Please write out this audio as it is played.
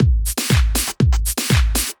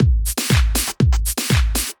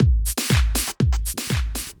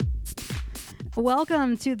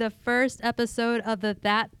Welcome to the first episode of the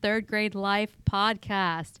That Third Grade Life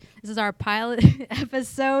podcast. This is our pilot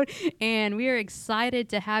episode, and we are excited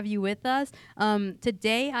to have you with us.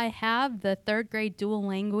 Today, I have the third grade dual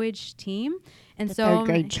language team. And the third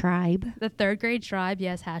grade tribe. The third grade tribe,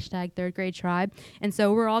 yes, hashtag third grade tribe. And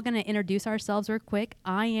so we're all going to introduce ourselves real quick.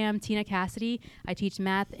 I am Tina Cassidy. I teach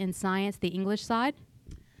math and science, the English side.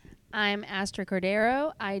 I'm Astra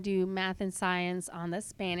Cordero. I do math and science on the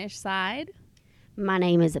Spanish side. My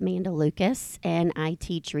name is Amanda Lucas, and I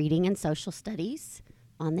teach reading and social studies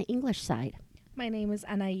on the English side. My name is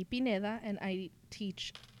Anaí Pineda, and I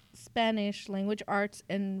teach Spanish, language arts,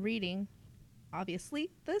 and reading,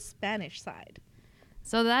 obviously, the Spanish side.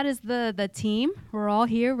 So that is the team. We're all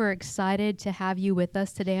here. We're excited to have you with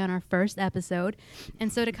us today on our first episode.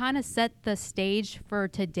 And so to kind of set the stage for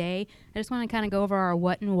today, I just want to kind of go over our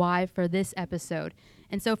what and why for this episode.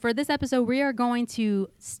 And so for this episode, we are going to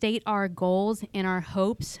state our goals and our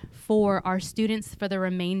hopes for our students for the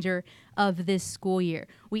remainder of this school year.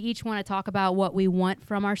 We each want to talk about what we want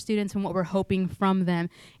from our students and what we're hoping from them.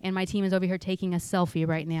 And my team is over here taking a selfie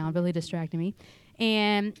right now, really distracting me.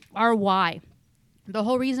 And our why. The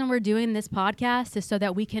whole reason we're doing this podcast is so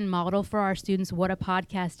that we can model for our students what a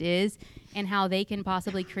podcast is and how they can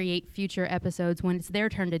possibly create future episodes when it's their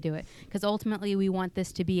turn to do it. Because ultimately, we want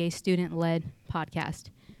this to be a student-led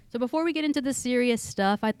podcast. So before we get into the serious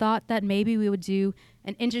stuff, I thought that maybe we would do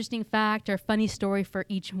an interesting fact or funny story for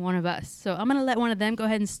each one of us. So I'm going to let one of them go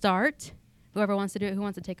ahead and start. Whoever wants to do it, who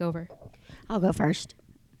wants to take over? I'll go first.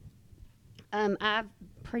 I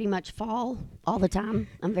pretty much fall all the time.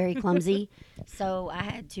 I'm very clumsy. So I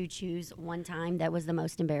had to choose one time that was the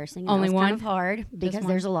most embarrassing. Only it was one? kind of hard because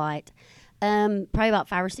there's a lot. Probably about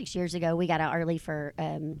 5 or 6 years ago, we got out early for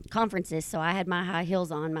conferences. So I had my high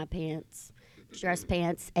heels on, my pants, dress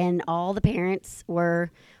pants, and all the parents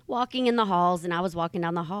were walking in the halls. And I was walking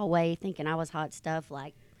down the hallway thinking I was hot stuff,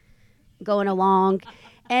 like going along.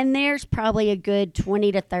 And there's probably a good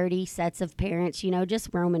 20 to 30 sets of parents, just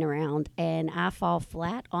roaming around. And I fall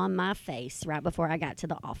flat on my face right before I got to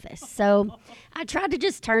the office. So I tried to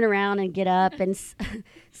just turn around and get up. And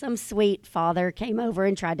some sweet father came over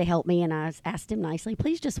and tried to help me. And I asked him nicely,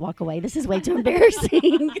 please just walk away. This is way too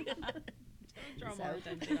embarrassing.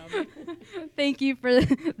 Thank you for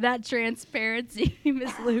that transparency,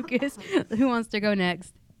 Miss Lucas. Who wants to go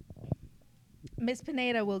next? Miss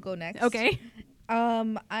Pineda will go next. Okay.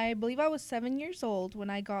 I believe I was 7 years old when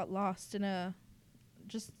I got lost in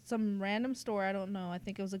just some random store. I don't know. I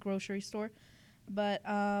think it was a grocery store. But,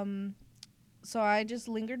 so I just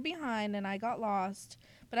lingered behind and I got lost.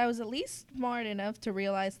 But I was at least smart enough to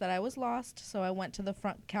realize that I was lost. So I went to the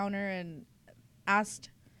front counter and asked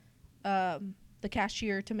the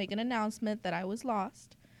cashier to make an announcement that I was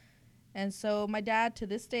lost. And so my dad, to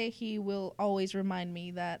this day, he will always remind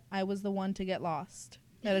me that I was the one to get lost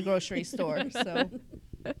at a grocery store. So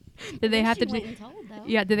did they have to do? Went and told, though.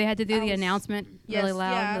 Yeah, did they have to do the announcement yes, really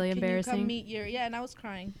loud, yeah, really can embarrassing? You come meet and I was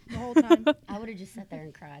crying the whole time. I would have just sat there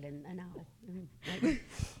and cried and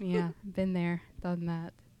Yeah, been there, done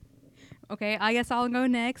that. Okay, I guess I'll go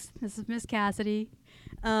next. This is Miss Cassidy.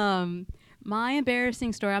 My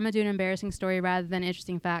embarrassing story. I'm gonna do an embarrassing story rather than an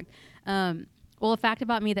interesting fact. Well, a fact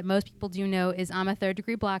about me that most people do know is I'm a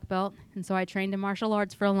third-degree black belt, and so I trained in martial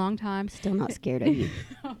arts for a long time. Still not scared of you.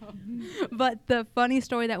 But the funny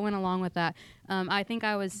story that went along with that, I think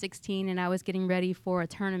I was 16 and I was getting ready for a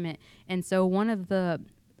tournament, and so one of the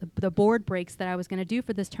board breaks that I was going to do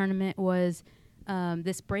for this tournament was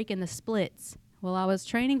this break in the splits. Well, I was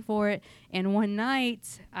training for it, and one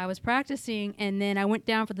night I was practicing, and then I went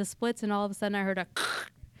down for the splits, and all of a sudden I heard a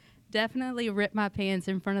definitely ripped my pants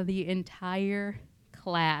in front of the entire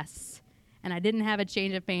class. And I didn't have a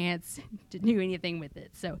change of pants to do anything with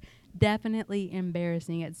it. So definitely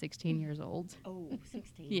embarrassing at 16 years old. Oh,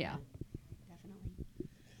 16. Yeah.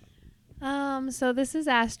 Definitely. So this is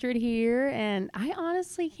Astrid here, and I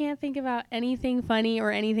honestly can't think about anything funny or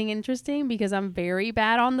anything interesting because I'm very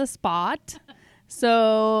bad on the spot.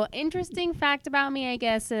 So interesting fact about me, I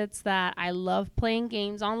guess it's that I love playing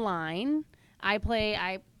games online. I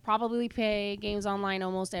probably play games online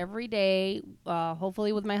almost every day,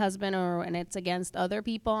 hopefully with my husband, and it's against other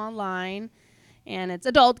people online. And it's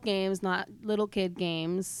adult games, not little kid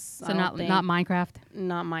games. So not Minecraft?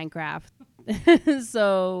 Not Minecraft.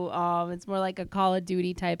 So it's more like a Call of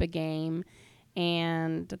Duty type of game.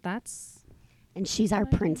 And that's... And she's our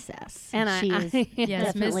princess. And she is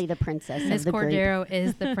yes, definitely the princess Miss of the Cordero group.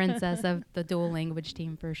 is the princess of the dual language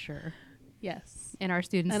team for sure. Yes. And our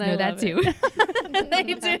students And know I that love too. They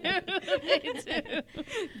do. They do.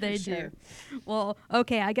 They For sure. do. Well,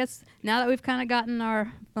 okay, I guess now that we've kind of gotten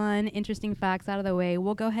our fun, interesting facts out of the way,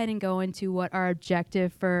 we'll go ahead and go into what our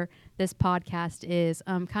objective for this podcast is,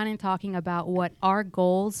 kind of talking about what our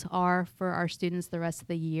goals are for our students the rest of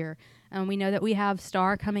the year. We know that we have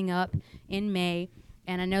STAR coming up in May,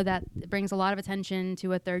 and I know that it brings a lot of attention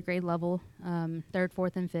to a third grade level, third,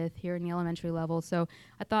 fourth, and fifth here in the elementary level. So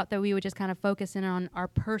I thought that we would just kind of focus in on our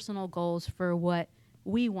personal goals for what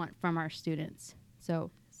we want from our students. So,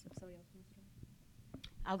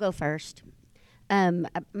 I'll go first.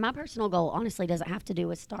 My personal goal honestly doesn't have to do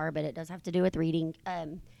with STAR, but it does have to do with reading.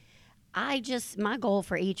 My goal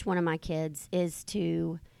for each one of my kids is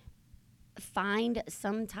to find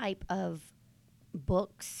some type of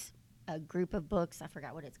books, a group of books, I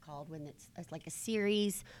forgot what it's called, when it's like a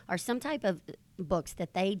series or some type of books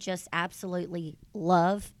that they just absolutely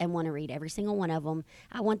love and want to read, every single one of them.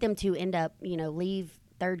 I want them to end up, leave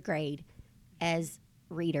third grade as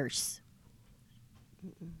readers.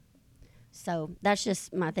 So that's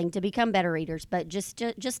just my thing, to become better readers, but just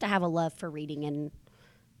to have a love for reading and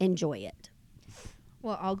enjoy it.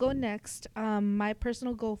 Well, I'll go next. My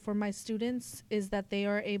personal goal for my students is that they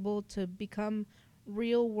are able to become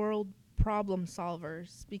real world problem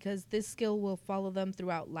solvers, because this skill will follow them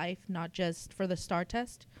throughout life, not just for the STAR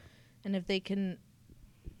test. And if they can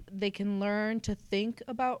learn to think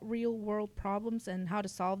about real world problems and how to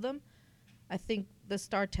solve them, I think the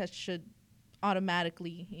STAR test should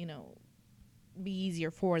automatically, be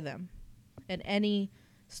easier for them. And any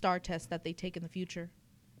STAR test that they take in the future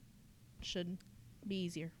should be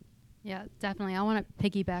easier. yeah, definitely. I want to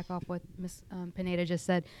piggyback off what Ms. Pineda just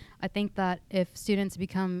said. I think that if students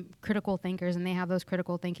become critical thinkers and they have those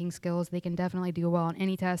critical thinking skills, they can definitely do well on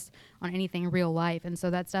any test, on anything in real life. And so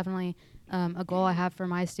that's definitely a goal I have for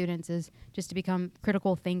my students, is just to become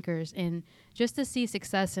critical thinkers and just to see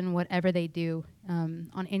success in whatever they do,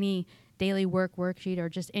 on any daily worksheet or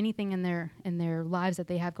just anything in their lives that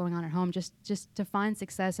they have going on at home, just to find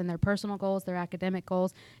success in their personal goals, their academic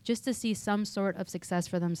goals, just to see some sort of success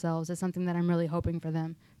for themselves is something that I'm really hoping for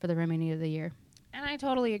them for the remaining of the year. And I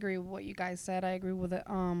totally agree with what you guys said. I agree with it,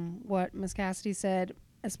 what Miss Cassidy said,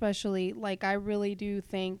 especially, like, I really do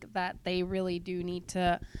think that they really do need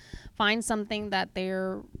to find something that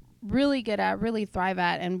they're really good at, really thrive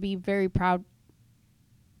at, and be very proud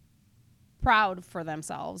for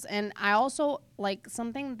themselves. And I also, like,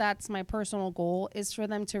 something that's my personal goal is for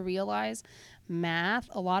them to realize a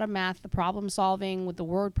lot of math, the problem solving with the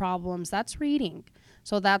word problems, that's reading.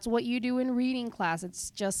 So that's what you do in reading class. It's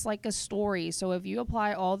just like a story. So if you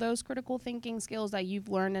apply all those critical thinking skills that you've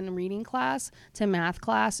learned in reading class to math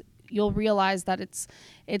class, you'll realize that it's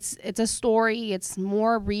a story. It's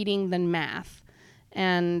more reading than math.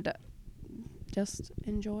 And just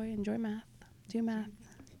enjoy math. Do math.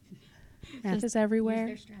 Math is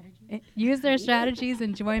everywhere. Use their strategies,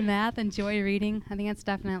 enjoy math, enjoy reading. I think that's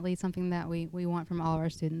definitely something that we want from all of our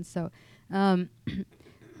students. So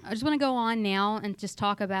I just want to go on now and just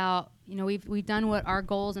talk about, we've done what our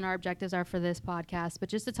goals and our objectives are for this podcast, but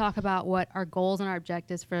just to talk about what our goals and our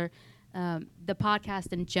objectives for the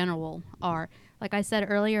podcast in general are. Like I said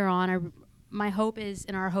earlier on, my hope is,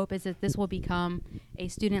 and our hope is, that this will become a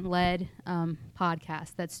student-led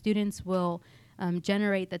podcast, that students will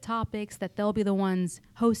generate the topics, that they'll be the ones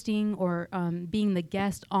hosting or being the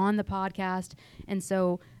guest on the podcast. And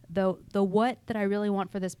so the what that I really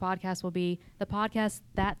want for this podcast will be the podcast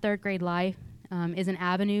That Third Grade Life is an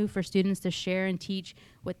avenue for students to share and teach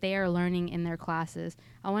what they are learning in their classes.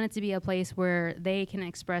 I want it to be a place where they can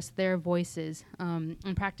express their voices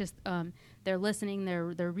and practice their listening,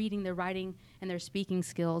 their reading, their writing, and their speaking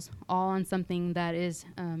skills, all on something that is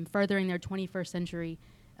furthering their 21st century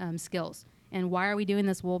skills. And why are we doing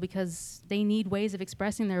this? Well, because they need ways of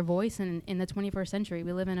expressing their voice in the 21st century.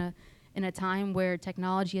 We live in a time where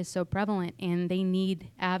technology is so prevalent, and they need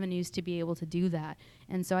avenues to be able to do that.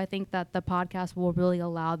 And so I think that the podcast will really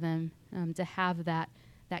allow them to have that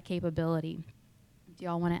capability. Do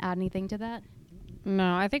y'all want to add anything to that?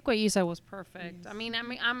 No, I think what you said was perfect. Yes. I mean,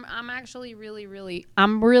 I'm actually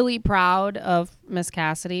I'm really proud of Miss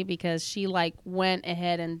Cassidy, because she went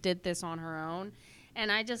ahead and did this on her own. And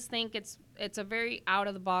I just think it's a very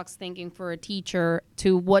out-of-the-box thinking for a teacher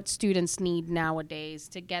to what students need nowadays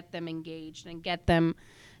to get them engaged and get them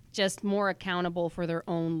just more accountable for their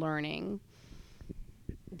own learning.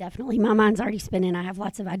 Definitely. My mind's already spinning. I have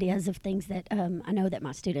lots of ideas of things that I know that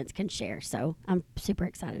my students can share. So I'm super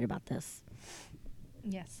excited about this.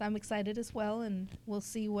 Yes, I'm excited as well, and we'll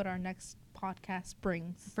see what our next podcast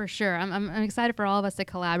brings. For sure. I'm excited for all of us to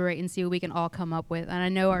collaborate and see what we can all come up with. And I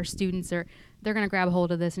know our students they're going to grab a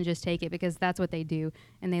hold of this and just take it because that's what they do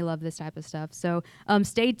and they love this type of stuff. So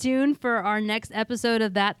stay tuned for our next episode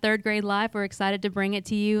of That Third Grade Life. We're excited to bring it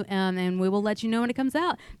to you and we will let you know when it comes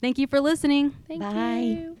out. Thank you for listening. Thank Bye.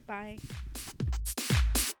 you. Bye.